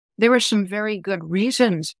there were some very good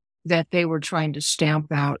reasons that they were trying to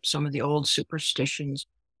stamp out some of the old superstitions.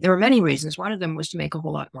 There were many reasons. One of them was to make a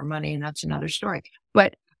whole lot more money, and that's another story.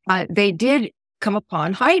 But they did come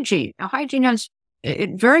upon hygiene. Now, hygiene has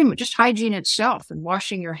it very much, just hygiene itself and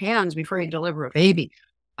washing your hands before you deliver a baby,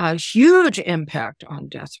 a huge impact on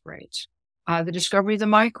death rates. The discovery of the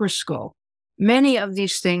microscope. Many of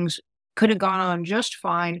these things could have gone on just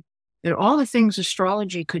fine. And all the things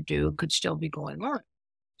astrology could do could still be going on.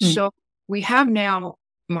 So we have now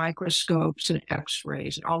microscopes and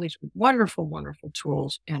x-rays and all these wonderful, wonderful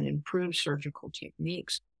tools and improved surgical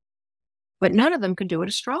techniques. But none of them can do what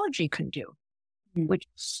astrology can do, which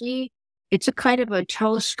it's a kind of a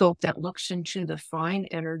telescope that looks into the fine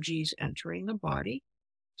energies entering the body,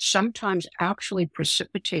 sometimes actually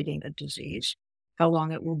precipitating a disease, how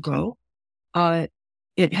long it will go.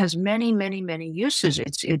 It has many, many, many uses.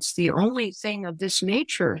 It's the only thing of this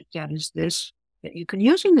nature that you can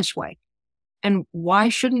use in this way. And why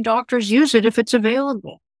shouldn't doctors use it if it's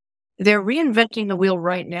available? They're reinventing the wheel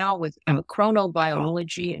right now with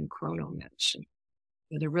chronobiology and chronomedicine.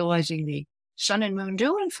 They're realizing the sun and moon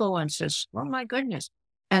do influences. Oh my goodness.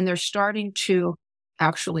 And they're starting to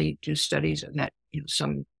actually do studies that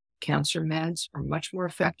some cancer meds are much more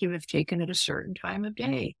effective if taken at a certain time of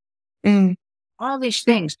day. All these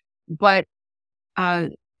things. But our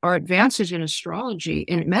advances in astrology,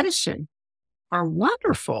 in medicine, are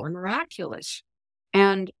wonderful and miraculous.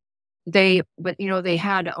 And they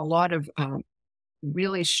had a lot of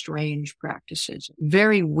really strange practices,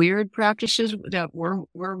 very weird practices that were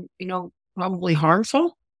probably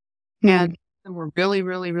harmful. And were really,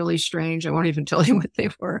 really, really strange. I won't even tell you what they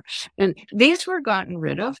were. And these were gotten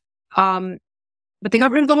rid of. But they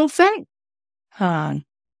got rid of the whole thing. And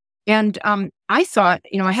I thought,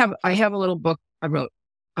 I have a little book I wrote,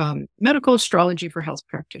 Medical Astrology for Health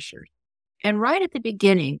Practitioners. And right at the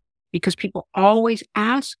beginning, because people always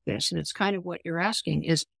ask this, and it's kind of what you're asking,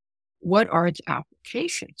 is what are its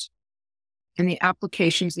applications? And the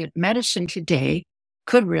applications that medicine today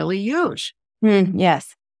could really use.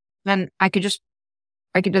 Yes. And I could just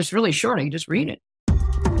really short, I could just read it.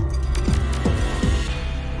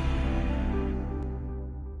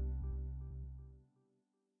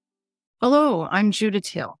 Hello, I'm Judith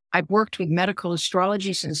Hill. I've worked with medical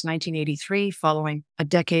astrology since 1983, following a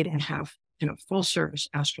decade and a half in a full-service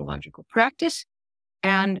astrological practice,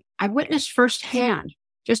 and I witnessed firsthand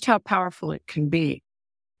just how powerful it can be.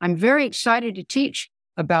 I'm very excited to teach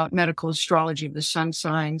about medical astrology of the sun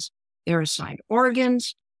signs, their assigned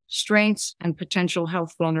organs, strengths, and potential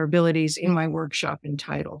health vulnerabilities in my workshop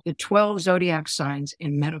entitled The 12 Zodiac Signs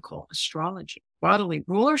in Medical Astrology, Bodily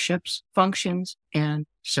Rulerships, Functions, and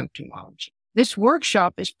Symptomology. This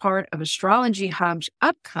workshop is part of Astrology Hub's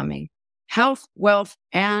upcoming Health, Wealth,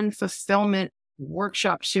 and Fulfillment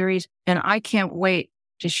workshop series, and I can't wait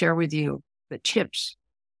to share with you the tips,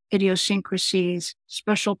 idiosyncrasies,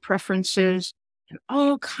 special preferences, and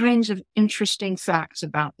all kinds of interesting facts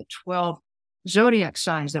about the 12 zodiac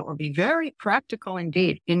signs that will be very practical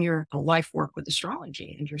indeed in your life work with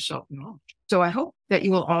astrology and your self-knowledge. So I hope that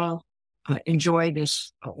you will all enjoy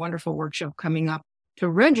this wonderful workshop coming up. To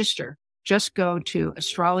register, just go to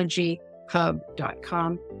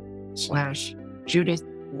astrologyhub.com/Judith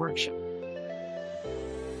Workshop.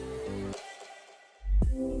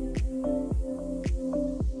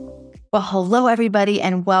 Well, hello, everybody,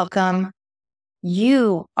 and welcome.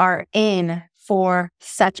 You are in for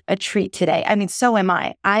such a treat today. I mean, so am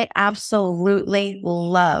I. I absolutely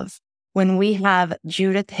love when we have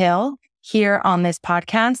Judith Hill here on this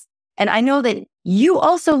podcast. And I know that you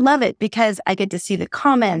also love it because I get to see the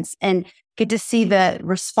comments and get to see the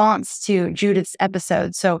response to Judith's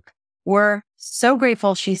episode. So we're so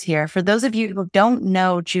grateful she's here. For those of you who don't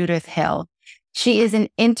know Judith Hill, she is an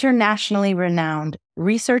internationally renowned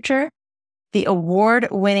researcher, the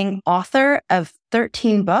award-winning author of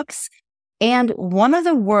 13 books, and one of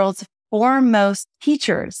the world's foremost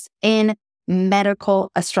teachers in medical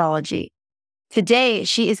astrology. Today,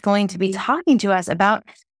 she is going to be talking to us about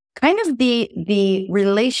kind of the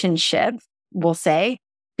relationship, we'll say,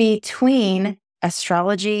 between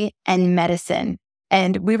astrology and medicine.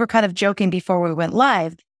 And we were kind of joking before we went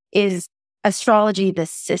live, is astrology the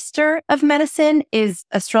sister of medicine? Is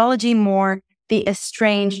astrology more the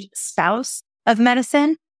estranged spouse of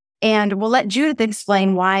medicine? And we'll let Judith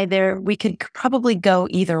explain why we could probably go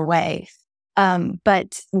either way.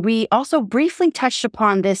 But we also briefly touched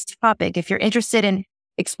upon this topic, if you're interested in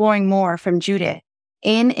exploring more from Judith,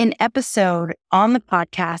 in an episode on the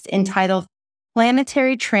podcast entitled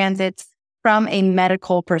Planetary Transits from a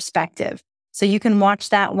Medical Perspective. So you can watch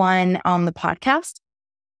that one on the podcast.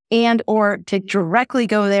 And or to directly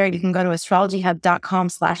go there, you can go to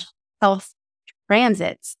astrologyhub.com/health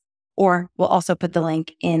transits, or we'll also put the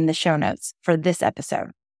link in the show notes for this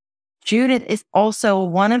episode. Judith is also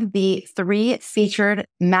one of the 3 featured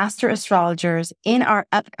master astrologers in our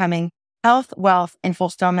upcoming Health, Wealth, and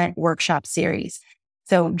Fulfillment workshop series.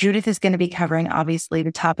 So Judith is going to be covering, obviously,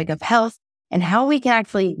 the topic of health and how we can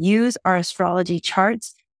actually use our astrology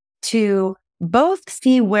charts to both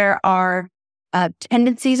see where our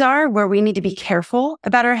tendencies are, where we need to be careful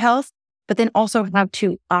about our health, but then also how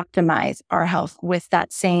to optimize our health with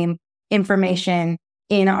that same information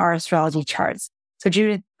in our astrology charts. So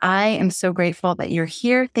Judith, I am so grateful that you're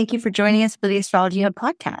here. Thank you for joining us for the Astrology Hub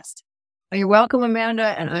podcast. You're welcome,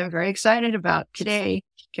 Amanda. And I'm very excited about today.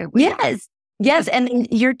 Yes. And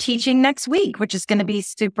you're teaching next week, which is going to be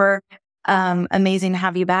super amazing to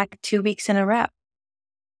have you back 2 weeks in a row.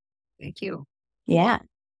 Thank you. Yeah.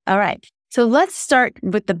 All right. So let's start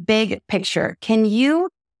with the big picture. Can you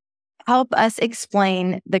help us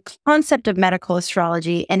explain the concept of medical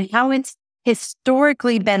astrology and how it's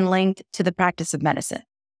historically been linked to the practice of medicine?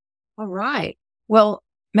 All right. Well,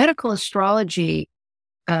 medical astrology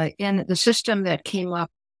in the system that came up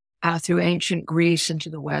through ancient Greece into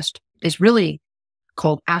the West is really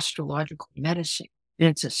called astrological medicine. And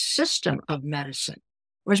it's a system of medicine.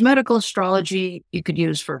 Whereas medical astrology, you could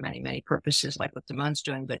use for many, many purposes, like what the mon's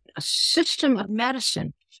doing, but a system of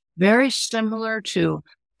medicine, very similar to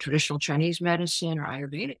traditional Chinese medicine or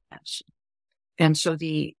Ayurvedic medicine. And so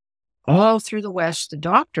all through the West, the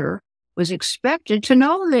doctor was expected to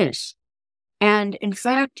know this. And in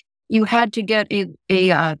fact, you had to get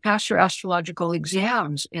pass your astrological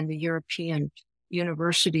exams in the European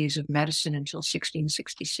universities of medicine until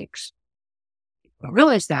 1666. I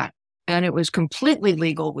realized that. And it was completely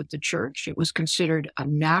legal with the church. It was considered a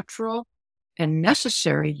natural and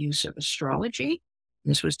necessary use of astrology.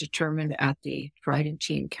 This was determined at the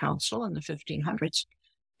Tridentine Council in the 1500s.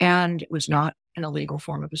 And it was not an illegal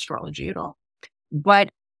form of astrology at all. But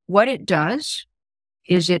what it does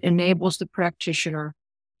is it enables the practitioner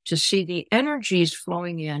to see the energies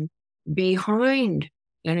flowing in behind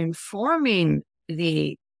and informing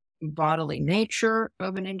the bodily nature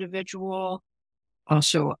of an individual,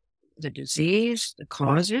 also the disease, the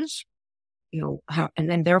causes, and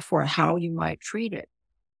then therefore how you might treat it.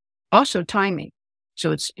 Also timing.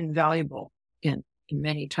 So it's invaluable in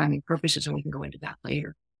many timing purposes, and we can go into that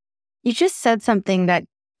later. You just said something that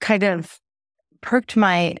kind of perked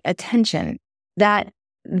my attention, that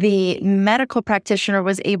the medical practitioner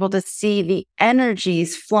was able to see the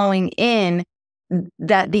energies flowing in,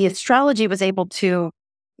 that the astrology was able to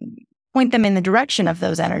point them in the direction of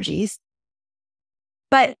those energies.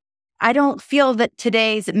 But I don't feel that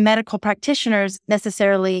today's medical practitioners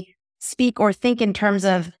necessarily speak or think in terms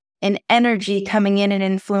of an energy coming in and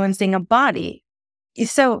influencing a body.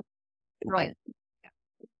 So, right.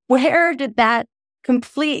 Where did that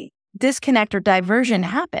complete disconnect or diversion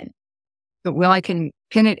happen? Well, I can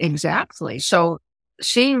pin it exactly. So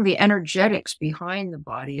seeing the energetics behind the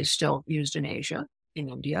body is still used in Asia, in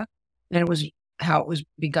India, and it was how it was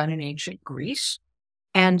begun in ancient Greece.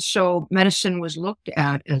 And so medicine was looked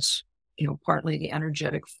at as, partly the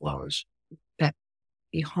energetic flows that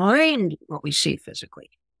behind what we see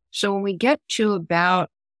physically. So when we get to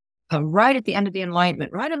about right at the end of the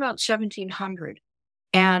Enlightenment, right about 1700,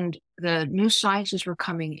 and the new sciences were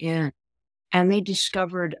coming in, and they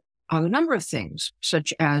discovered a number of things,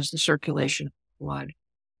 such as the circulation of blood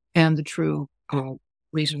and the true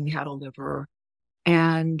reason we had a liver.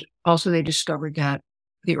 And also they discovered that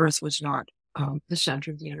the earth was not the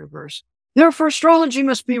center of the universe. Therefore, astrology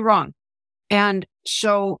must be wrong. And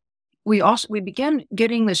so we began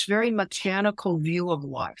getting this very mechanical view of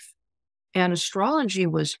life. And astrology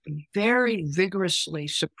was very vigorously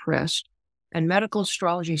suppressed, and medical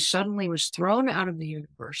astrology suddenly was thrown out of the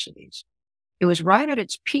universities. It was right at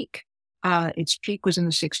its peak. Its peak was in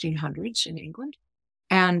the 1600s in England.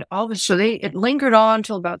 And it lingered on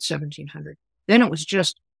until about 1700. Then it was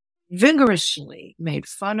just vigorously made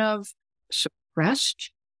fun of,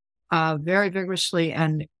 suppressed, very vigorously.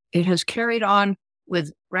 And it has carried on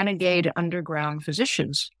with renegade underground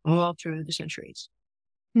physicians all through the centuries.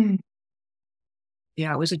 Hmm.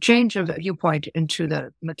 Yeah, it was a change of viewpoint into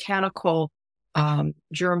the mechanical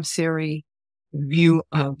germ theory view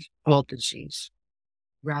of all disease,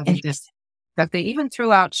 rather than that they even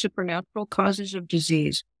threw out supernatural causes of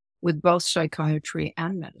disease with both psychiatry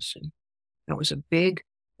and medicine. That was a big,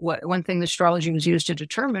 one thing the astrology was used to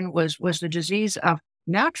determine was the disease of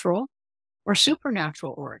natural or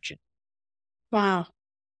supernatural origin. Wow.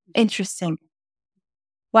 Interesting.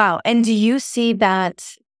 Wow. And do you see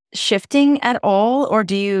that shifting at all, or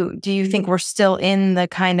do you think we're still in the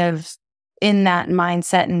kind of in that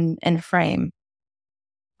mindset and frame?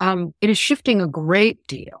 It is shifting a great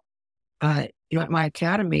deal. At my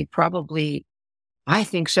academy, probably I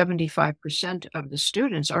think 75% of the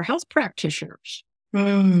students are health practitioners.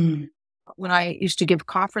 Mm. When I used to give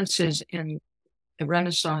conferences in the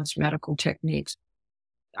Renaissance medical techniques,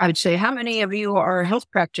 I would say, how many of you are health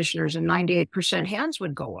practitioners? And 98% hands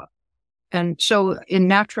would go up. And so in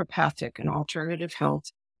naturopathic and alternative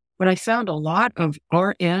health, but I found a lot of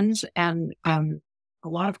RNs and a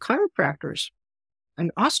lot of chiropractors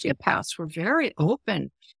and osteopaths were very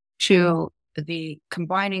open to the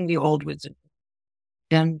combining the old with the new.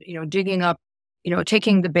 And, digging up,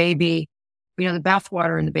 taking the baby, the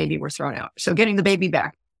bathwater and the baby were thrown out. So getting the baby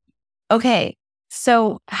back. Okay.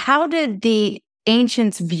 So how did the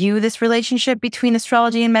ancients view this relationship between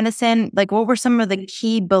astrology and medicine? Like, what were some of the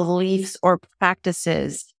key beliefs or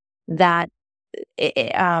practices that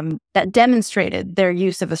that demonstrated their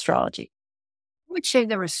use of astrology? I would say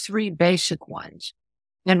there were three basic ones.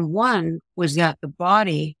 And one was that the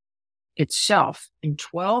body itself in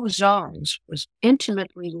 12 zones was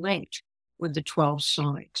intimately linked with the 12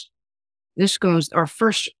 signs. This goes, our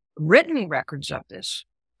first written records of this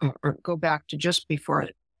or go back to just before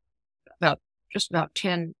about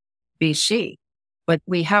 10 BC. But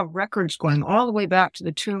we have records going all the way back to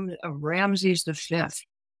the tomb of Ramses V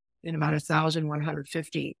in about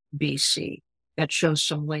 1150 BC that shows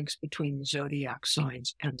some links between the zodiac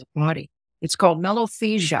signs and the body. It's called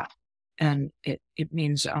melothesia, and it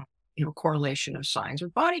means correlation of signs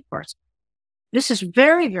with body parts. This is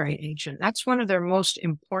very, very ancient. That's one of their most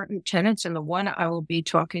important tenets, and the one I will be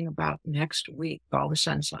talking about next week, all the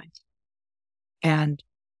sun signs. And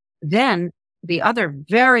then the other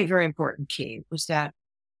very, very important key was that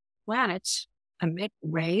planets emit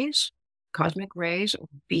rays, cosmic rays or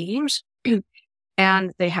beams,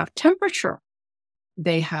 and they have temperature.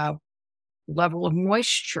 They have level of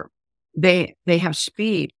moisture. They have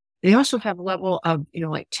speed. They also have level of,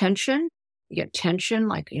 like tension. You get tension,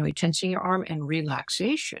 like, you're tensing your arm, and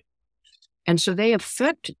relaxation. And so they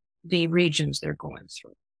affect the regions they're going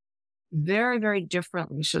through very, very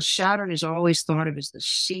differently. So Saturn is always thought of as the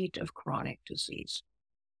seat of chronic disease.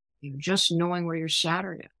 Just knowing where your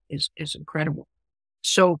Saturn is incredible.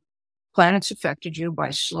 So planets affected you by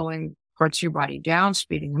slowing parts of your body down,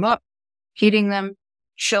 speeding them up, heating them,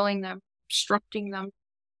 chilling them, obstructing them,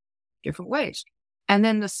 different ways. And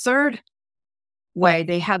then the third way,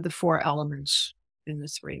 they had the four elements in the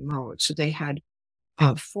three modes. So they had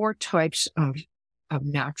four types of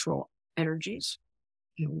natural energies,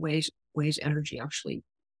 ways energy actually,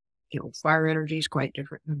 fire energy is quite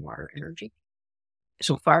different than water energy.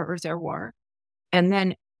 So fire, earth, air, water. And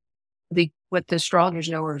then what the astrologers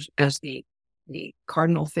know as the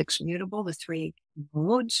cardinal fixed mutable, the three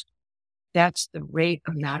modes, that's the rate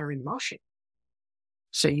of matter in motion.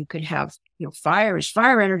 So you could have, fire is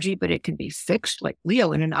fire energy, but it can be fixed like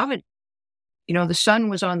Leo in an oven. The sun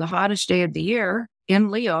was on the hottest day of the year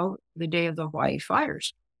in Leo, the day of the Hawaii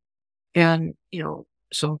fires. And,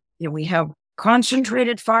 so, we have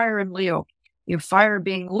concentrated fire in Leo. You have fire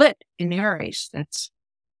being lit in Aries. That's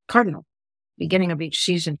cardinal, beginning of each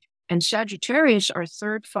season. And Sagittarius, our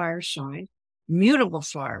third fire sign, mutable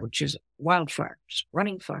fire, which is wildfire,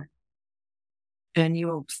 running fire. And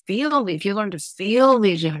you'll feel, if you learn to feel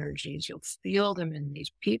these energies, you'll feel them in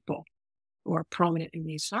these people who are prominent in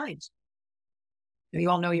these signs. You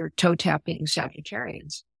all know you're toe-tapping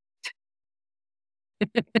Sagittarians.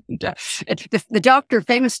 The doctor,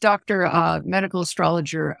 famous doctor, medical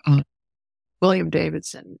astrologer, William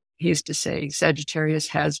Davidson, he used to say Sagittarius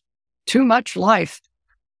has too much life.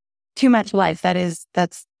 Too much life.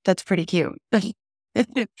 That's pretty cute. Where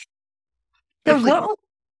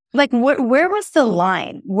was the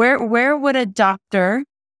line? Where would a doctor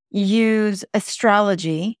use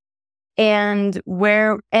astrology, and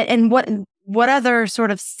what other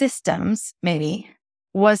sort of systems maybe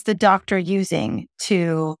was the doctor using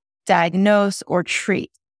to diagnose or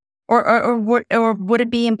treat, or would it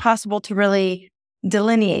be impossible to really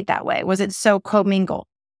delineate that way? Was it so commingled?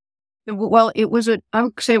 Well, I would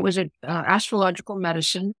say it was an astrological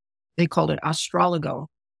medicine. They called it astrological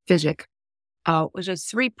physic. It was a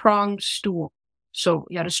three-pronged stool. So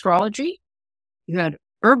you had astrology, you had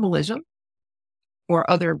herbalism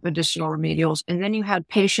or other medicinal remedials, and then you had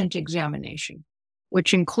patient examination,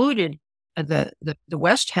 which included the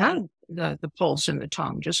West had the pulse and the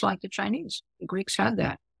tongue, just like the Chinese. The Greeks had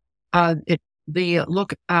that. They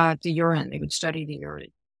look at the urine. They would study the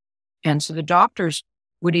urine. And so the doctors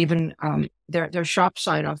would even, their shop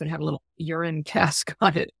sign often had a little urine cask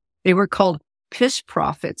on it. They were called piss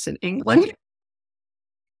prophets in England.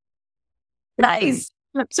 Nice.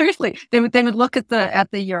 Seriously, they would look at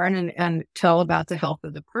the urine and tell about the health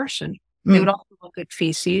of the person. They would also look at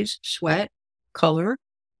feces, sweat, color,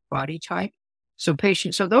 body type. So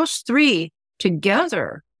those three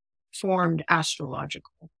together formed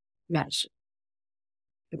astrological medicine.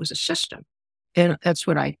 It was a system. And that's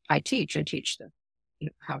what I teach. I teach them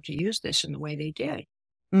how to use this in the way they did.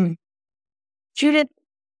 Judith,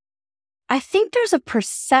 I think there's a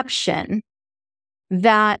perception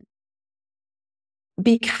that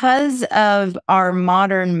because of our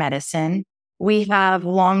modern medicine, we have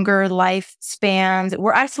longer lifespans.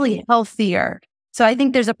 We're actually healthier. So I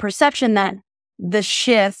think there's a perception that the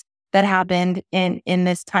shift that happened in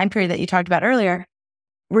this time period that you talked about earlier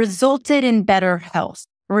resulted in better health,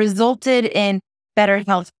 resulted in better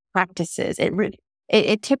health practices.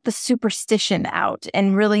 It took the superstition out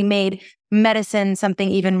and really made medicine something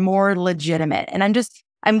even more legitimate. And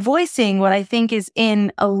I'm voicing what I think is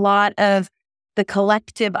in a lot of the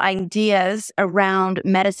collective ideas around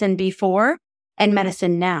medicine before and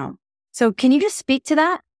medicine now. So can you just speak to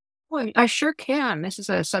that? Well, I sure can. This is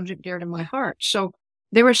a subject dear to my heart. So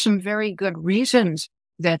there were some very good reasons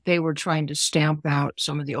that they were trying to stamp out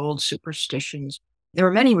some of the old superstitions. There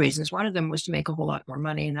were many reasons. One of them was to make a whole lot more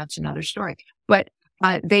money, and that's another story. But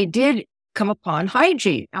they did come upon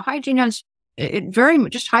hygiene. Now, hygiene has very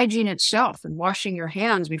much just hygiene itself and washing your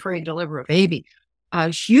hands before you deliver a baby. A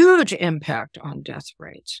huge impact on death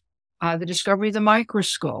rates. The discovery of the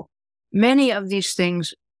microscope. Many of these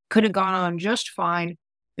things could have gone on just fine.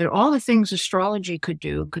 And all the things astrology could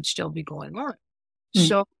do could still be going on.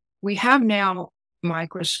 So we have now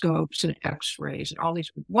microscopes and x-rays and all these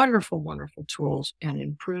wonderful, wonderful tools and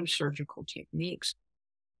improved surgical techniques.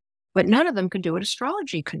 But none of them can do what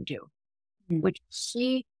astrology can do. Which,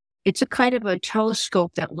 see, it's a kind of a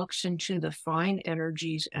telescope that looks into the fine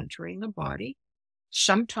energies entering the body,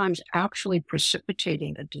 sometimes actually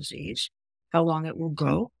precipitating a disease, how long it will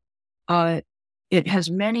go. It has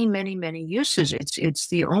many, many, many uses. It's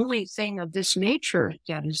the only thing of this nature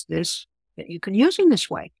that you can use in this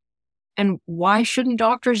way. And why shouldn't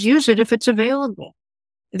doctors use it if it's available?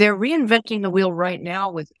 They're reinventing the wheel right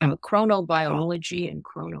now with chronobiology and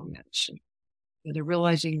chronomedicine. They're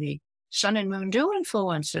realizing the sun and moon do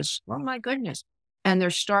influence us. Oh my goodness. And they're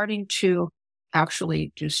starting to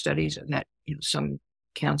actually do studies that some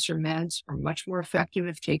cancer meds are much more effective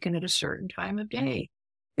if taken at a certain time of day.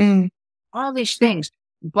 All these things.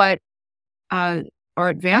 But our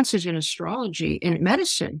advances in astrology and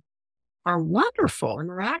medicine are wonderful and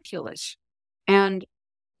miraculous. And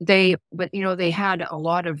they had a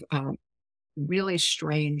lot of really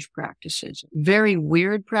strange practices, very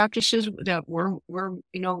weird practices that were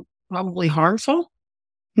probably harmful.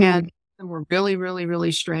 And were really, really,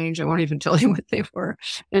 really strange. I won't even tell you what they were.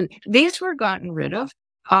 And these were gotten rid of.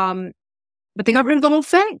 But they got rid of the whole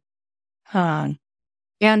thing.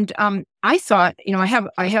 And I thought,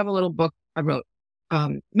 I have a little book I wrote,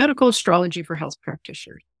 Medical Astrology for Health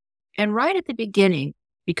Practitioners. And right at the beginning,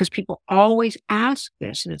 because people always ask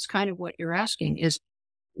this, and it's kind of what you're asking, is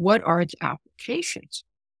what are its applications?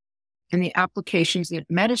 And the applications that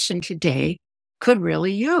medicine today could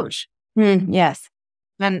really use. Yes.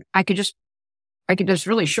 And I could just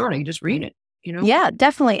really short, I could just read it, Yeah,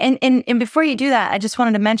 definitely. And before you do that, I just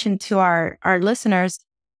wanted to mention to our listeners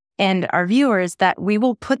and our viewers that we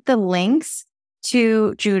will put the links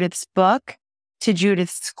to Judith's book, to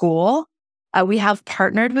Judith's school. We have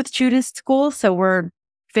partnered with Judith's school, so we're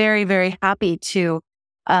very, very happy to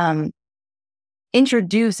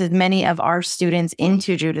introduce as many of our students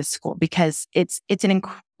into Judith's school because it's an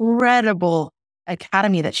incredible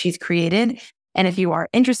academy that she's created. And if you are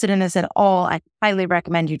interested in this at all, I highly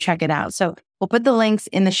recommend you check it out. So we'll put the links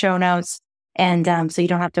in the show notes. And so you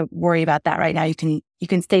don't have to worry about that right now. You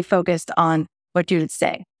can stay focused on what Judith's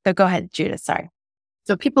saying. So go ahead, Judith. Sorry.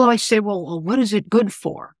 So people always say, well, what is it good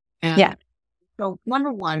for? And so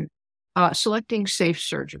number one, selecting safe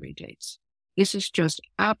surgery dates. This is just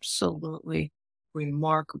absolutely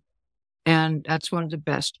remarkable. And that's one of the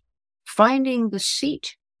best. Finding the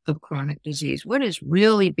seat of chronic disease. What is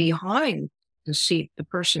really behind the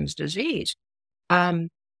person's disease?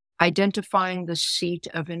 Identifying the seat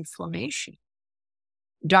of inflammation.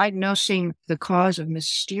 Diagnosing the cause of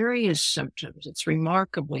mysterious symptoms. It's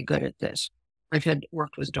remarkably good at this. I've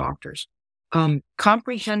worked with doctors.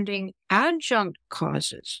 Comprehending adjunct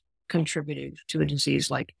causes contributing to a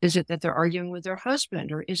disease. Like, is it that they're arguing with their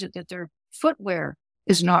husband? Or is it that their footwear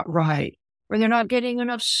is not right? Or they're not getting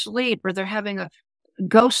enough sleep? Or they're having a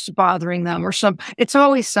ghost bothering them or it's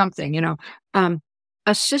always something,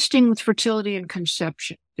 assisting with fertility and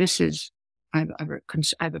conception. This is I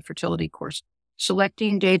have a fertility course.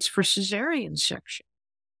 Selecting dates for cesarean section.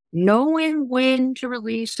 Knowing when to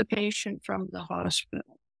release the patient from the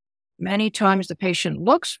hospital. Many times the patient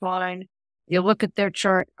looks fine. You look at their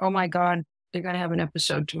chart. Oh my God, they're going to have an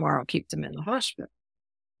episode tomorrow. Keep them in the hospital.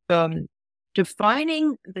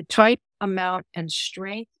 Defining the type, amount, and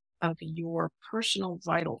strength of your personal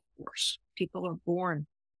vital force. People are born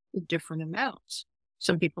with different amounts.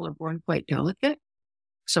 Some people are born quite delicate.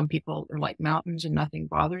 Some people are like mountains and nothing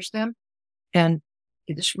bothers them. And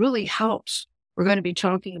this really helps. We're going to be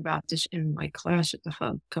talking about this in my class at the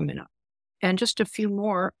Hub coming up. And just a few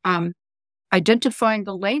more. Identifying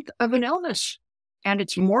the length of an illness and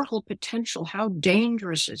its mortal potential. How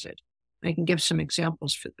dangerous is it? I can give some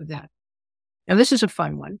examples for that. Now, this is a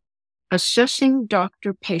fun one. Assessing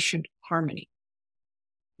doctor-patient harmony.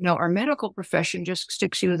 Now, our medical profession just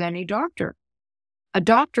sticks you with any doctor. A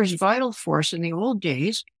doctor's vital force in the old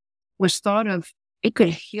days was thought of, it could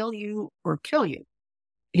heal you or kill you.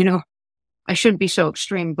 I shouldn't be so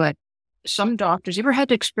extreme, but some doctors, you ever had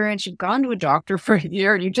the experience, you've gone to a doctor for a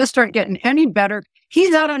year and you just aren't getting any better.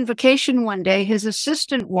 He's out on vacation one day. His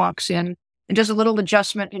assistant walks in and does a little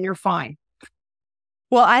adjustment and you're fine.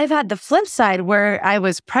 Well, I've had the flip side where I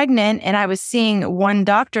was pregnant and I was seeing one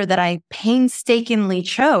doctor that I painstakingly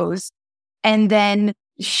chose. And then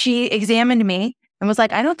she examined me and was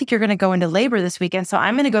like, I don't think you're going to go into labor this weekend. So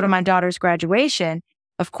I'm going to go to my daughter's graduation.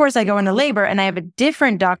 Of course, I go into labor and I have a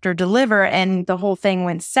different doctor deliver and the whole thing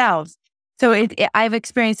went south. So I've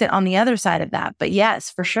experienced it on the other side of that. But yes,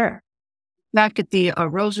 for sure. Back at the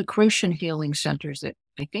Rosicrucian healing centers that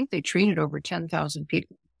I think they treated over 10,000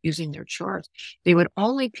 people using their charts. They would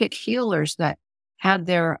only pick healers that had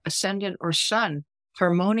their ascendant or sun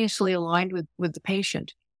harmoniously aligned with the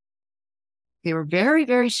patient. They were very,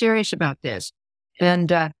 very serious about this. And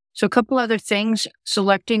so a couple other things,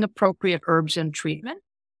 selecting appropriate herbs and treatment.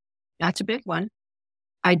 That's a big one.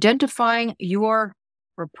 Identifying your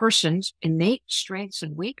or person's innate strengths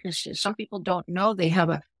and weaknesses. Some people don't know they have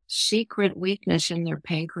a secret weakness in their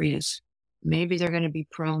pancreas. Maybe they're going to be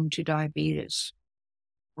prone to diabetes.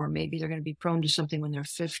 Or maybe they're going to be prone to something when they're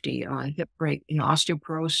 50, hip break,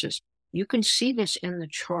 osteoporosis. You can see this in the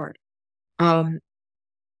chart.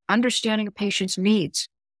 Understanding a patient's needs.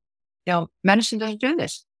 Medicine doesn't do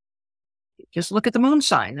this. Just look at the moon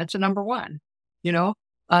sign. That's a number one.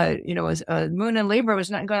 As moon in Libra is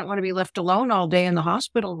not going to want to be left alone all day in the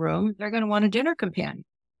hospital room. They're going to want a dinner companion.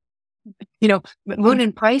 Moon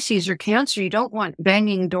in Pisces or Cancer, you don't want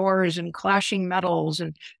banging doors and clashing metals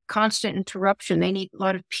and constant interruption. They need a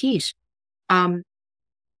lot of peace.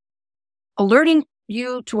 Alerting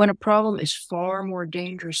you to when a problem is far more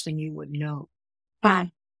dangerous than you would know. I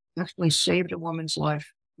actually saved a woman's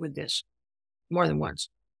life with this more than once.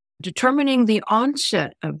 Determining the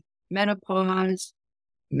onset of menopause,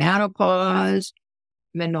 menarche,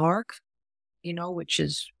 which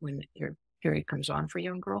is when your period comes on for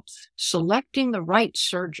young girls. Selecting the right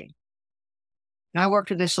surgeon. Now, I worked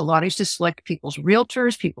with this a lot. I used to select people's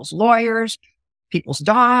realtors, people's lawyers, people's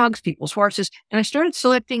dogs, people's horses. And I started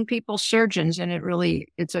selecting people's surgeons, and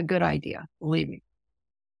it's a good idea, believe me.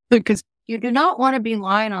 Because you do not want to be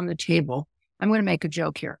lying on the table. I'm going to make a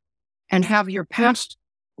joke here and have your past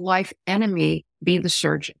life enemy be the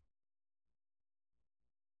surgeon.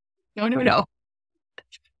 No.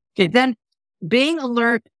 Okay, then being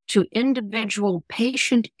alert to individual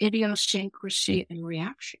patient idiosyncrasy and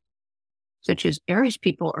reaction, such as Aries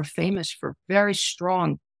people are famous for very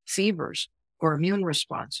strong fevers or immune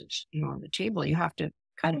responses. On the table, you have to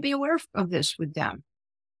kind of be aware of this with them.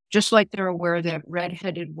 Just like they're aware that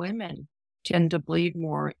redheaded women tend to bleed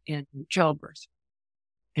more in childbirth.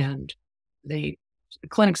 And the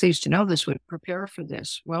clinics they used to know this would prepare for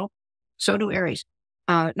this. Well, so do Aries.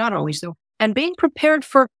 Not always, though. And being prepared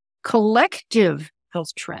for collective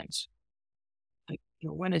health trends.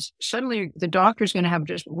 When it's suddenly the doctor's going to have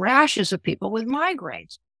just rashes of people with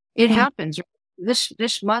migraines. It happens.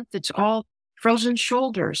 This month, it's all frozen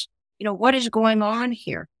shoulders. What is going on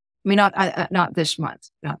here? I mean, not this month,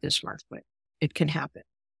 but it can happen.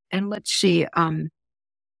 And let's see,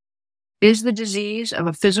 is the disease of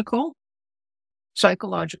a physical,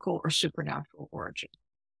 psychological, or supernatural origin?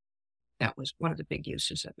 That was one of the big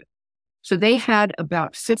uses of it. So they had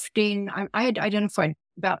about 15, I had identified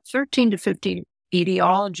about 13 to 15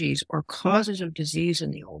 etiologies or causes of disease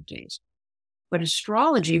in the old days. But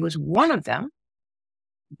astrology was one of them.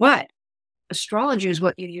 But astrology is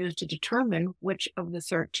what you use to determine which of the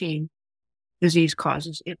 13 disease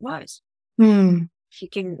causes it was.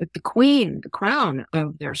 Seeking the queen, the crown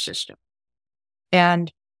of their system.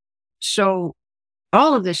 And so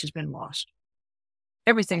all of this has been lost.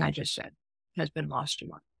 Everything I just said. has been lost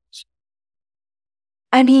among us.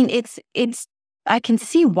 I mean, I can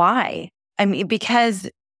see why. I mean, because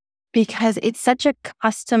it's such a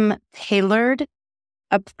custom tailored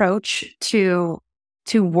approach to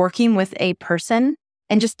working with a person,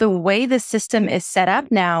 and just the way the system is set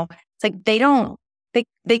up now, it's like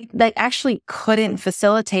they actually couldn't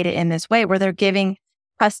facilitate it in this way where they're giving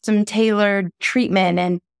custom tailored treatment,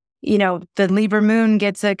 and the Libra moon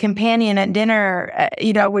gets a companion at dinner,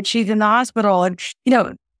 when she's in the hospital, and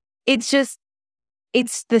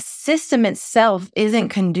it's the system itself isn't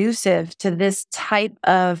conducive to this type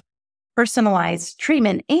of personalized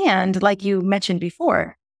treatment. And like you mentioned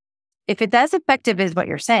before, if it's as effective as what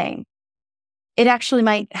you're saying, it actually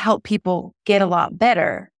might help people get a lot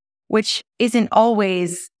better, which isn't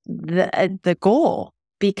always the goal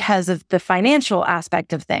because of the financial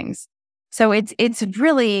aspect of things. So it's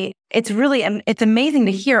amazing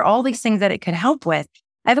to hear all these things that it could help with.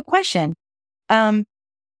 I have a question.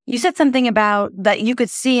 You said something about that you could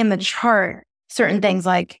see in the chart certain things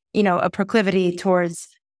like, a proclivity towards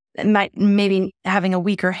maybe having a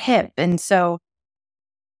weaker hip. And so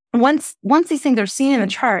once these things are seen in the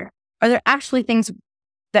chart, are there actually things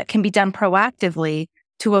that can be done proactively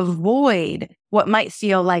to avoid what might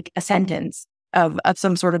feel like a sentence of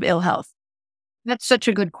some sort of ill health? That's such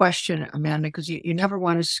a good question, Amanda, because you never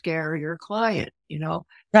want to scare your client,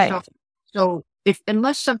 Right. So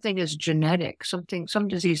unless something is genetic, some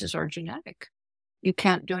diseases are genetic, you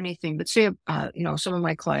can't do anything. But say, some of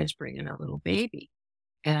my clients bring in a little baby,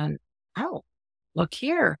 and look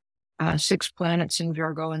here, 6 planets in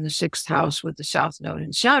Virgo in the 6th house with the South Node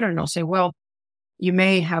in Saturn. I'll say, well, you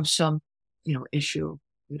may have some, issue.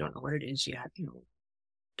 We don't know what it is yet,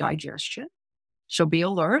 digestion. So be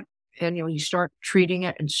alert, and you start treating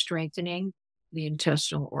it and strengthening the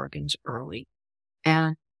intestinal organs early.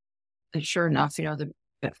 And sure enough,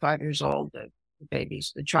 at 5 years old,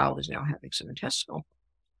 the child is now having some intestinal.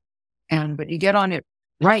 But you get on it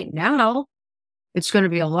right now, it's going to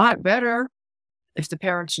be a lot better if the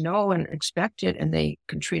parents know and expect it, and they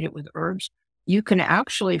can treat it with herbs. You can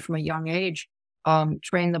actually, from a young age,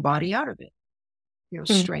 train the body out of it.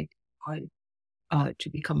 Strength to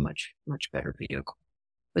become much, much better vehicle.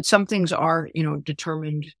 But some things are,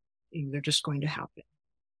 determined. They're just going to happen.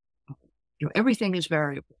 Everything is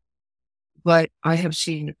variable. But I have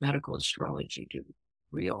seen medical astrology do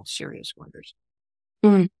real serious wonders.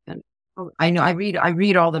 Mm. And I know I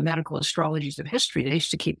read all the medical astrologies of history. They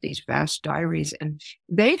used to keep these vast diaries, and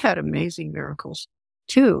they had amazing miracles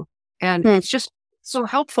too. And it's just so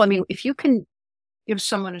helpful. I mean, if you can give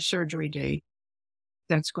someone a surgery date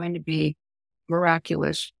that's going to be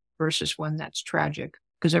miraculous versus one that's tragic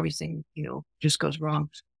because everything, just goes wrong,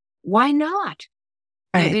 why not?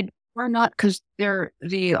 Right. Or not, because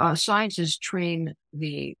the sciences train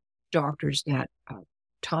the doctors that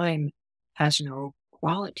time has no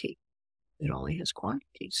quality. It only has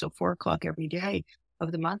quantity. So 4 o'clock every day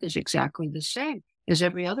of the month is exactly the same as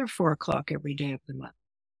every other 4 o'clock every day of the month.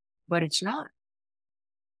 But it's not.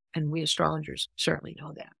 And we astrologers certainly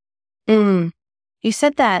know that. You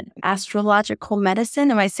said that astrological medicine,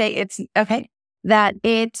 and I say it's okay, that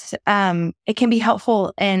it can be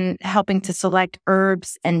helpful in helping to select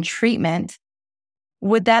herbs and treatment.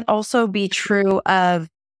 Would that also be true of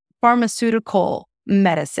pharmaceutical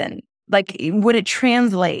medicine? Like, would it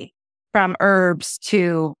translate from herbs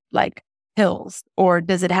to like pills, or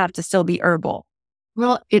does it have to still be herbal?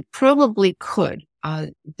 Well, it probably could.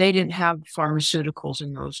 They didn't have pharmaceuticals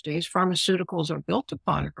in those days. Pharmaceuticals are built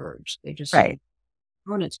upon herbs. They just Right.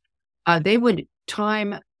 components. They would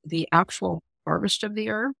time the actual harvest of the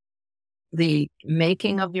herb, the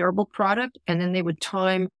making of the herbal product, and then they would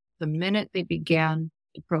time the minute they began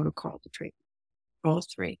the protocol to treat all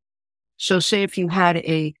three. So say if you had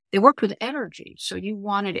they worked with energy. So you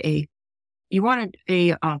wanted a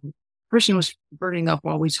person who was burning up,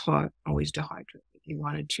 always hot, always dehydrated. You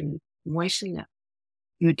wanted to moisten them.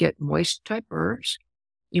 You would get moist type herbs.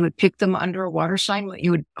 You would pick them under a water sign.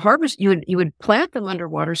 You would plant them under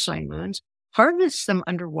water sign moons, harvest them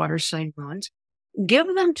under water sign moons,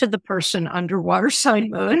 give them to the person under water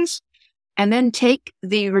sign moons, and then take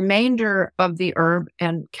the remainder of the herb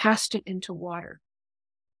and cast it into water.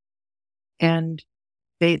 And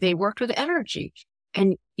they worked with energy.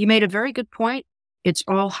 And you made a very good point. It's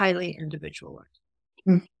all highly individualized.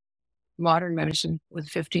 Mm. Modern medicine with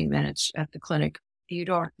 15 minutes at the clinic, they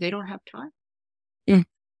don't have time. Mm.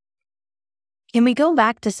 Can we go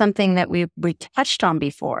back to something that we touched on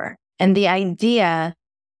before, and the idea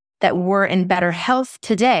that we're in better health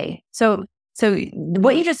today? So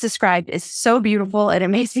what you just described is so beautiful, and it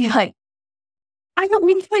makes me like, I don't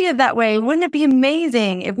mean to tell you that way. Wouldn't it be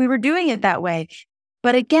amazing if we were doing it that way?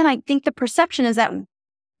 But again, I think the perception is that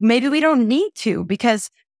maybe we don't need to because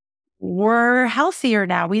we're healthier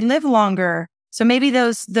now. We live longer. So maybe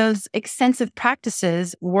those extensive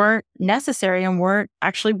practices weren't necessary and weren't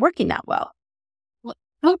actually working that well. Well,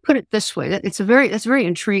 I'll put it this way. That's a very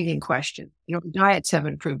intriguing question. Diets have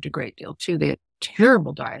improved a great deal too. They had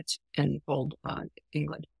terrible diets in old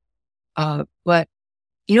England. But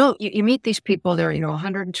you meet these people, they're,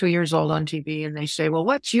 102 years old on TV, and they say, well,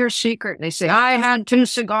 what's your secret? And they say, I had 2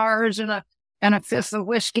 cigars and a fifth of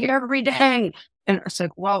whiskey every day. And it's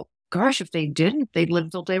like, well, gosh, if they didn't, they'd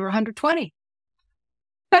live till they were 120.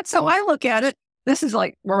 That's how I look at it. This is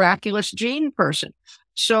like miraculous gene person.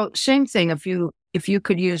 So same thing. If you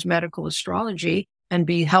could use medical astrology and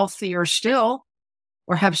be healthier still,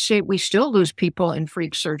 or we still lose people in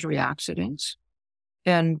freak surgery accidents,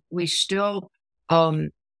 and we still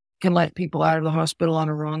can let people out of the hospital on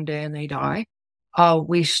a wrong day and they die.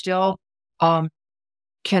 We still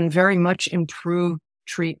can very much improve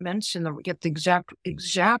treatments and get the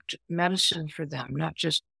exact medicine for them, not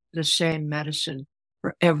just the same medicine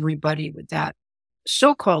for everybody with that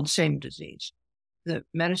so-called same disease. The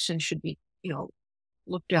medicine should be,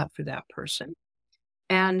 looked at for that person.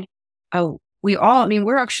 And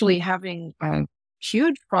we're actually having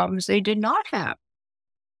huge problems they did not have.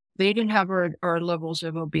 They didn't have our levels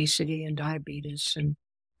of obesity and diabetes and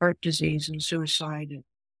heart disease and suicide. And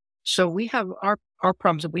so we have our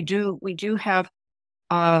problems. We do have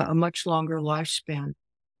a much longer lifespan,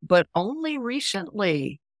 but only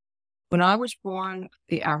recently. When I was born,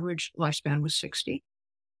 the average lifespan was 60.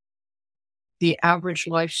 The average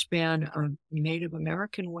lifespan of Native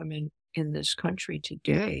American women in this country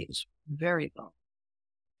today is very low.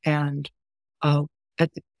 And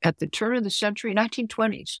at the turn of the century,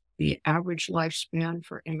 1920s, the average lifespan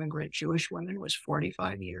for immigrant Jewish women was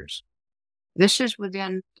 45 years. This is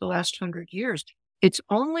within the last 100 years. It's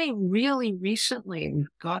only really recently we've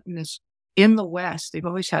gotten this in the West. They've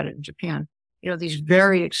always had it in Japan. These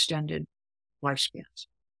very extended lifespans.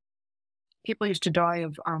 People used to die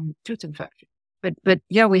of tooth infection. But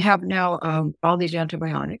yeah, we have now all these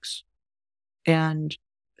antibiotics and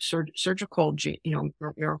surgical,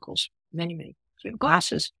 miracles, many. We have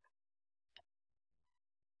glasses.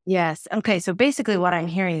 Yes. Okay. So basically what I'm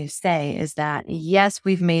hearing you say is that, yes,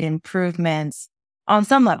 we've made improvements on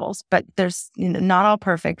some levels, but there's not all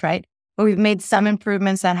perfect, right? But we've made some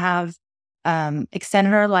improvements that have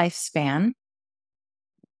extended our lifespan.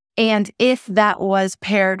 And if that was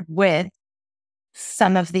paired with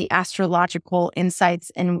some of the astrological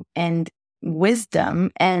insights and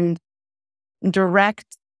wisdom and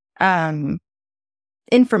direct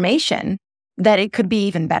information, that it could be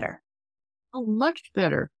even better. Oh, much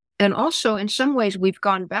better. And also, in some ways, we've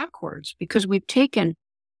gone backwards because we're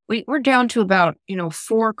down to about,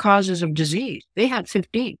 4 causes of disease. They had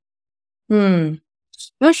 15.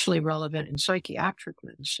 Especially relevant in psychiatric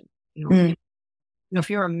medicine. If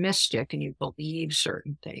you're a mystic and you believe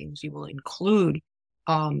certain things, you will include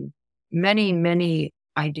many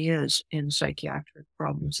ideas in psychiatric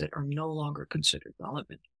problems that are no longer considered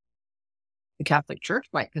relevant. The Catholic Church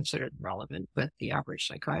might consider them relevant, but the average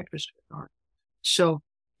psychiatrist would not. So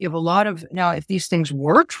you have a lot of, now if these things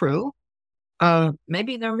were true,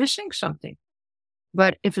 maybe they're missing something.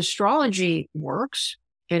 But if astrology works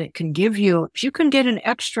and it can give you, if you can get an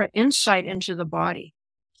extra insight into the body,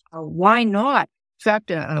 why not? In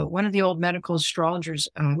fact, one of the old medical astrologers,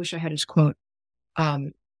 I wish I had his quote,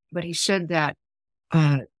 but he said that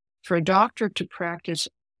for a doctor to practice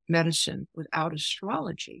medicine without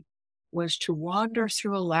astrology was to wander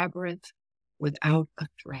through a labyrinth without a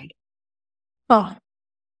thread. Oh,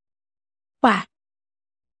 wow.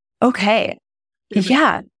 Okay.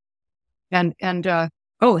 Yeah. And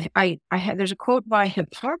I had, there's a quote by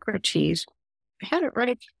Hippocrates. I had it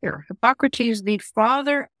right here. Hippocrates, the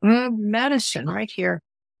father of medicine, right here,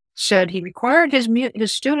 said he required his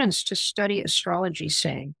students to study astrology,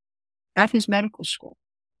 saying, at his medical school,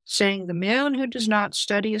 saying, the man who does not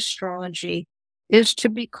study astrology is to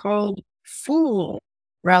be called fool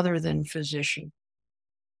rather than physician.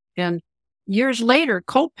 And years later,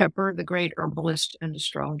 Culpeper, the great herbalist and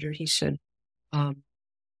astrologer, he said,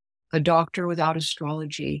 a doctor without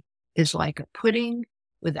astrology is like a pudding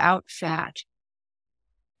without fat.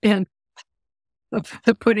 And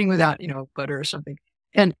a pudding without, butter or something.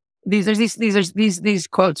 And these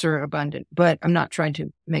quotes are abundant, but I'm not trying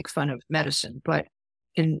to make fun of medicine. But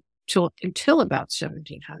until about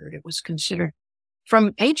 1700, it was considered,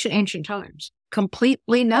 from ancient times,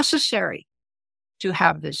 completely necessary to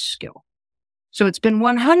have this skill. So it's been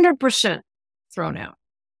 100% thrown out.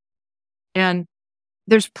 And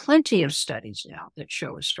There's plenty of studies now that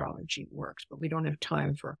show astrology works, but we don't have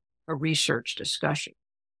time for a research discussion.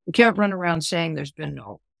 We can't run around saying there's been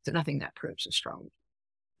nothing that proves astrology.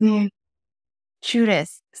 Mm.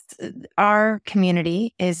 Judith, our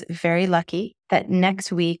community is very lucky that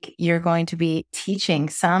next week you're going to be teaching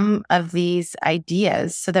some of these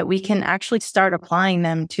ideas so that we can actually start applying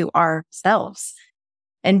them to ourselves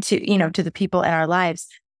and to the people in our lives.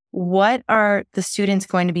 What are the students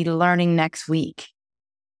going to be learning next week?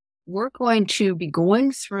 We're going to be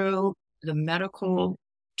going through the medical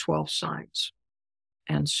 12 signs.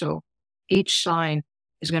 And so each sign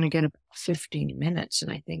is going to get about 15 minutes.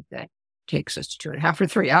 And I think that takes us to 2.5 or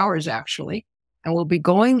 3 hours, actually. And we'll be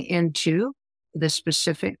going into the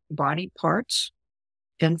specific body parts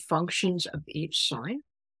and functions of each sign,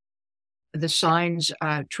 the sign's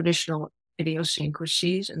traditional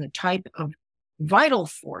idiosyncrasies, and the type of vital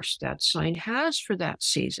force that sign has for that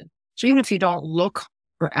season. So even if you don't look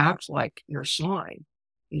or act like your sign,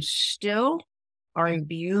 you still are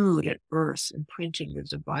imbued at birth, imprinted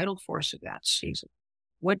with the vital force of that season.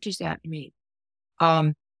 What does that mean?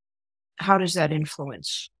 How does that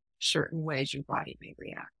influence certain ways your body may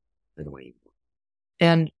react to the way you move?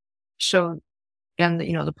 And so,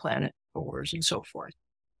 the planet wars and so forth.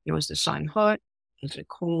 Is the sign hot? Is it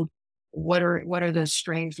cold? What are the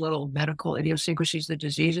strange little medical idiosyncrasies, the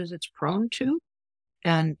diseases it's prone to?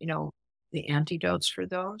 And, the antidotes for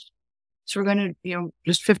those. So we're going to,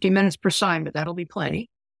 just 50 minutes per sign, but that'll be plenty.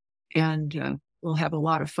 And we'll have a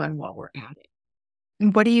lot of fun while we're at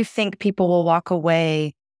it. What do you think people will walk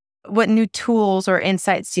away? What new tools or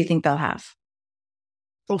insights do you think they'll have?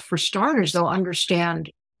 Well, for starters, they'll understand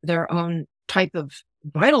their own type of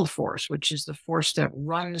vital force, which is the force that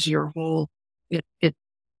runs your whole, it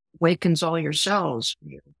wakens all your cells.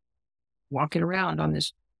 You're walking around on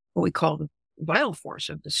this, what we call the vital force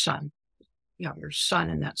of the sun. Your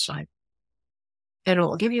sun in that sign.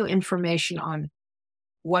 It'll give you information on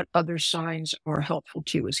what other signs are helpful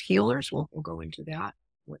to you as healers. We'll go into that.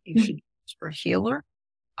 What you should use for a healer.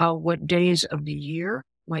 What days of the year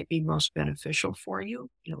might be most beneficial for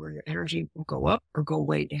you, where your energy will go up or go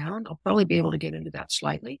way down. I'll probably be able to get into that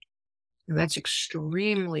slightly. And that's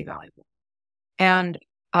extremely valuable. And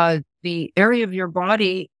the area of your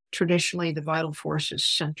body, traditionally, the vital force is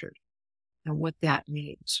centered. And what that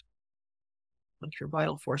means. If your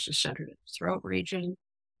vital force is centered in the throat region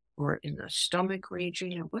or in the stomach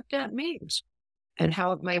region, and what that means and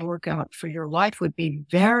how it may work out for your life would be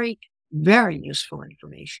very, very useful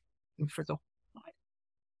information for the whole life,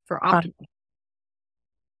 for optimal.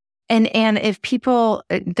 And if people,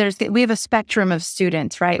 we have a spectrum of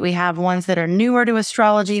students, right? We have ones that are newer to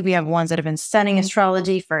astrology. We have ones that have been studying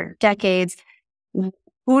astrology for decades.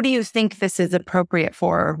 Who do you think this is appropriate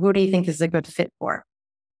for? Or who do you think this is a good fit for?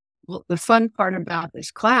 Well, the fun part about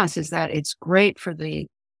this class is that it's great for the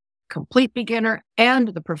complete beginner and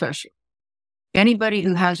the professional. Anybody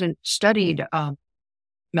who hasn't studied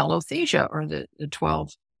melothesia or the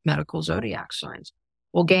 12 medical zodiac signs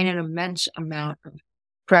will gain an immense amount of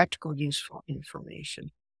practical, useful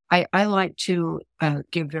information. I like to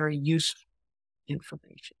give very useful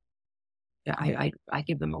information. I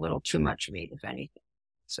give them a little too much meat, if anything.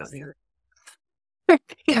 So they're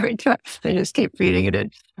every time they just keep feeding it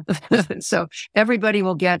in. So everybody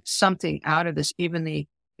will get something out of this, even the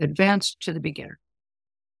advanced to the beginner.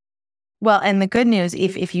 Well, and the good news,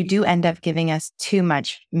 if you do end up giving us too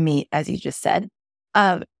much meat, as you just said,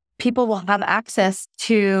 people will have access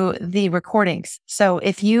to the recordings. So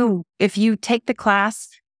if you take the class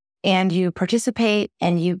and you participate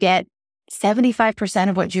and you get 75%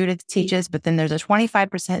 of what Judith teaches, but then there's a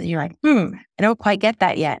 25% that you're like, I don't quite get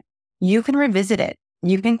that yet. You can revisit it.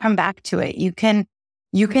 You can come back to it. You can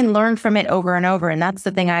learn from it over and over. And that's the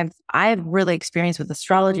thing I've really experienced with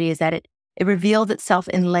astrology is that it reveals itself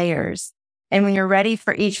in layers. And when you're ready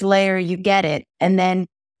for each layer, you get it. And then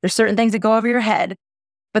there's certain things that go over your head,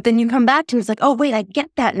 but then you come back to it. It's like, oh, wait, I get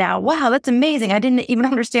that now. Wow, that's amazing. I didn't even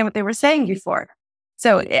understand what they were saying before.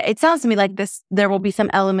 So it sounds to me like there will be some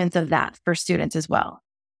elements of that for students as well.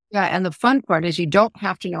 Yeah. And the fun part is you don't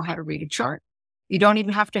have to know how to read a chart. You don't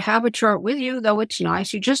even have to have a chart with you, though it's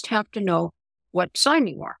nice. You just have to know what sign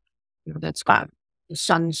you are. That's got the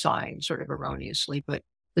sun sign, sort of erroneously, but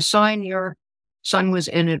the sign your sun was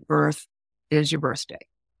in at birth is your birthday.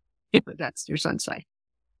 That's your sun sign.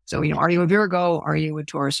 So, are you a Virgo? Are you a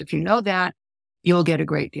Taurus? If you know that, you'll get a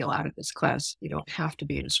great deal out of this class. You don't have to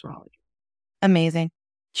be an astrologer. Amazing.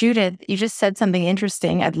 Judith, you just said something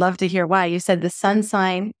interesting. I'd love to hear why. You said the sun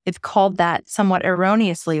sign, it's called that somewhat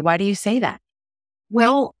erroneously. Why do you say that?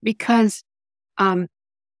 Well, because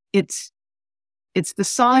it's the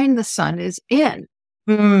sign the sun is in.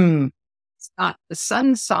 Mm. It's not the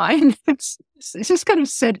sun sign. It's just kind of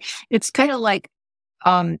said, it's kind of like,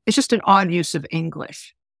 it's just an odd use of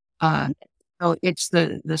English. So it's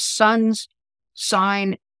the sun's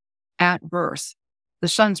sign at birth. The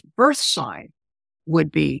sun's birth sign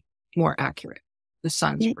would be more accurate. The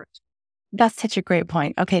sun's birth. That's such a great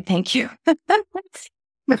point. Okay, thank you.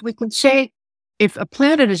 But we could say if a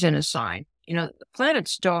planet is in a sign, the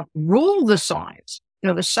planets don't rule the signs.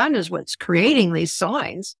 The sun is what's creating these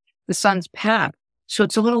signs, the sun's path. So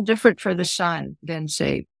it's a little different for the sun than,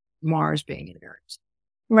 say, Mars being in Aries.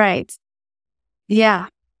 Right. Yeah.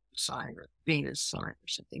 Sign or Venus sign or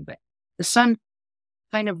something. But the sun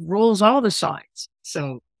kind of rules all the signs.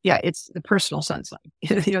 So yeah, it's the personal sun sign.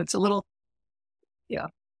 It's a little, yeah.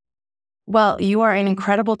 Well, you are an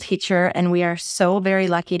incredible teacher, and we are so very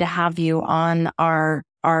lucky to have you on our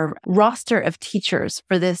roster of teachers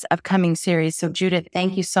for this upcoming series. So Judith,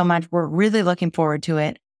 thank you so much. We're really looking forward to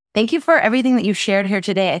it. Thank you for everything that you shared here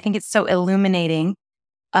today. I think it's so illuminating,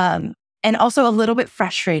 and also a little bit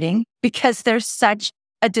frustrating because there's such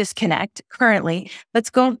a disconnect currently.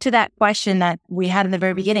 Let's go to that question that we had in the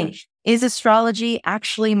very beginning. Is astrology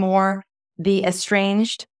actually more the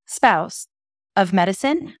estranged spouse of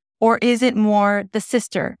medicine, or is it more the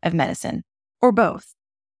sister of medicine, or both?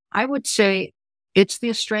 I would say it's the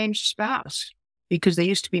estranged spouse because they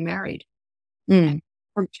used to be married.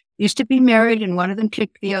 Or used to be married, and one of them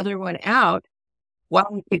kicked the other one out.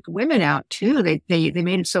 Well, they kicked women out too. They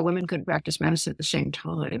made it so women couldn't practice medicine at the same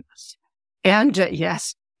time. And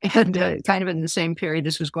yes, and kind of in the same period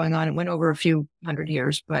this was going on. It went over a few hundred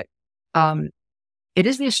years, but it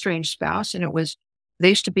is the estranged spouse, and they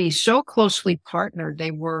used to be so closely partnered.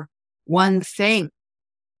 They were one thing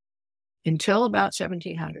until about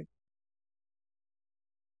 1700.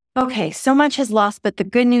 Okay, so much has lost, but the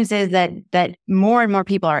good news is that more and more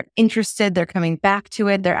people are interested. They're coming back to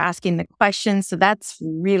it. They're asking the questions. So that's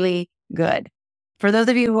really good. For those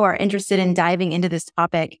of you who are interested in diving into this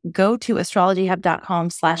topic, go to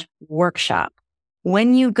astrologyhub.com/workshop.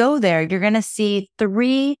 When you go there, you're going to see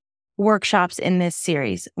 3 workshops in this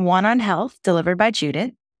series. One on health, delivered by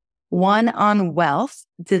Judith. One on wealth,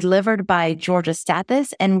 delivered by Georgia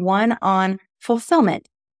Stathis. And one on fulfillment,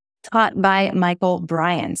 taught by Michael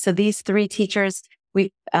Bryan. So these 3 teachers,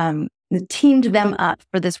 we teamed them up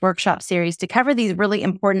for this workshop series to cover these really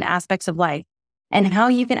important aspects of life and how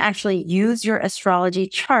you can actually use your astrology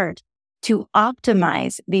chart to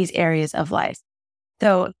optimize these areas of life.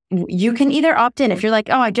 So you can either opt in. If you're like,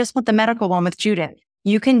 oh, I just want the medical one with Judith,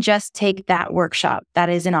 you can just take that workshop. That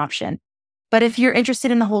is an option. But if you're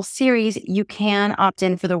interested in the whole series, you can opt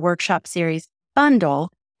in for the workshop series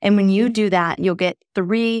bundle. And when you do that, you'll get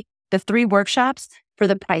the 3 workshops for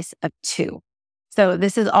the price of 2. So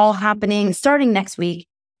this is all happening starting next week.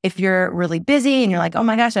 If you're really busy and you're like, oh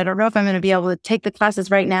my gosh, I don't know if I'm going to be able to take the classes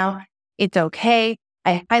right now, it's okay.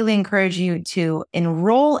 I highly encourage you to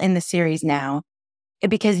enroll in the series now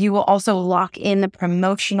because you will also lock in the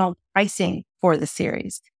promotional pricing for the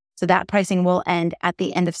series. So that pricing will end at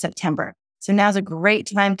the end of September. So now's a great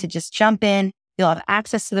time to just jump in. You'll have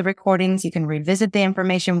access to the recordings. You can revisit the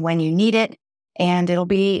information when you need it, and it'll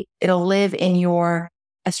live in your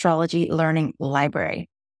astrology learning library.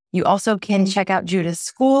 You also can check out Judith's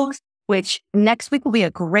school, which next week will be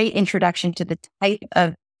a great introduction to the type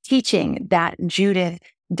of teaching that Judith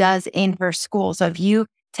does in her school. So if you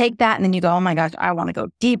take that and then you go, oh my gosh, I want to go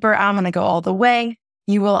deeper, I'm going to go all the way,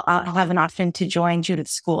 you will have an option to join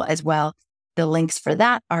Judith's school as well. The links for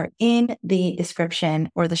that are in the description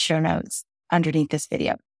or the show notes underneath this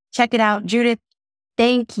video. Check it out. Judith,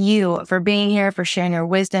 thank you for being here, for sharing your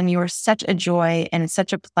wisdom. You are such a joy and it's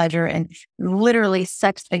such a pleasure and literally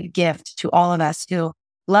such a gift to all of us who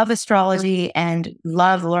love astrology and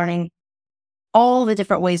love learning all the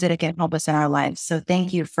different ways that it can help us in our lives. So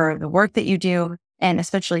thank you for the work that you do. And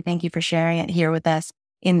especially thank you for sharing it here with us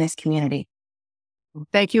in this community.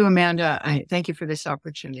 Thank you, Amanda. I thank you for this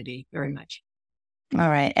opportunity very much. All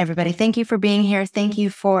right, everybody. Thank you for being here. Thank you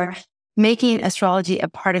for making astrology a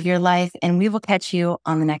part of your life. And we will catch you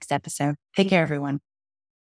on the next episode. Take care, everyone.